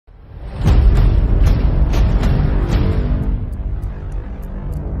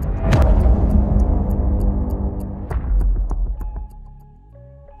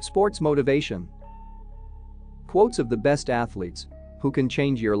Sports motivation. Quotes of the best athletes who can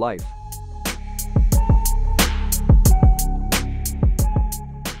change your life.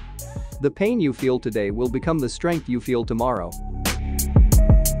 The pain you feel today will become the strength you feel tomorrow.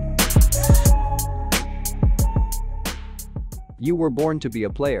 You were born to be a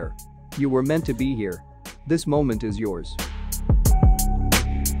player. You were meant to be here. This moment is yours.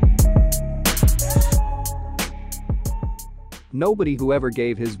 Nobody who ever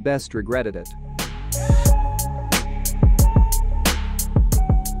gave his best regretted it.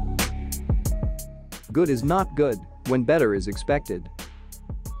 Good is not good when better is expected.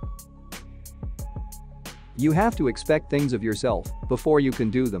 You have to expect things of yourself before you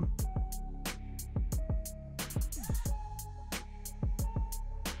can do them.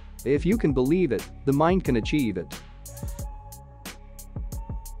 If you can believe it, the mind can achieve it.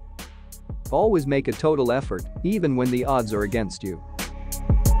 Always make a total effort, even when the odds are against you.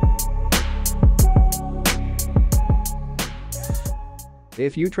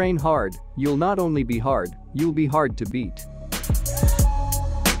 If you train hard, you'll not only be hard, you'll be hard to beat.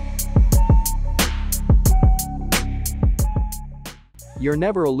 You're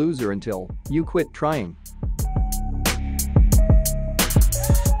never a loser until you quit trying.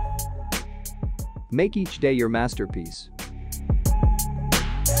 Make each day your masterpiece.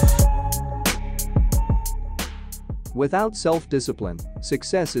 Without self-discipline,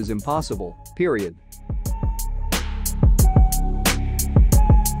 success is impossible, period.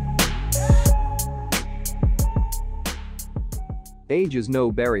 Age is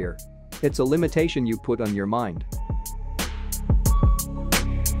no barrier. It's a limitation you put on your mind.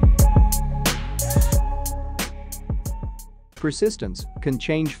 Persistence can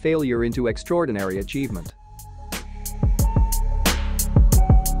change failure into extraordinary achievement.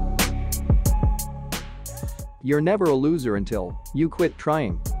 You're never a loser until you quit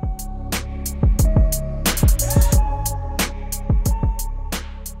trying.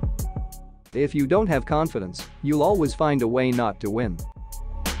 If you don't have confidence, you'll always find a way not to win.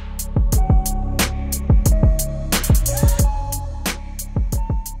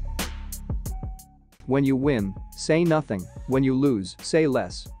 When you win, say nothing. When you lose, say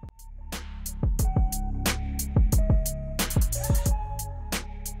less.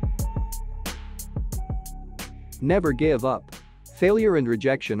 Never give up. Failure and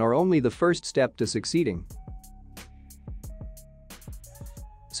rejection are only the first step to succeeding.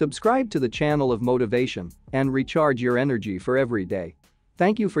 Subscribe to the channel of motivation and recharge your energy for every day.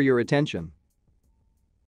 Thank you for your attention.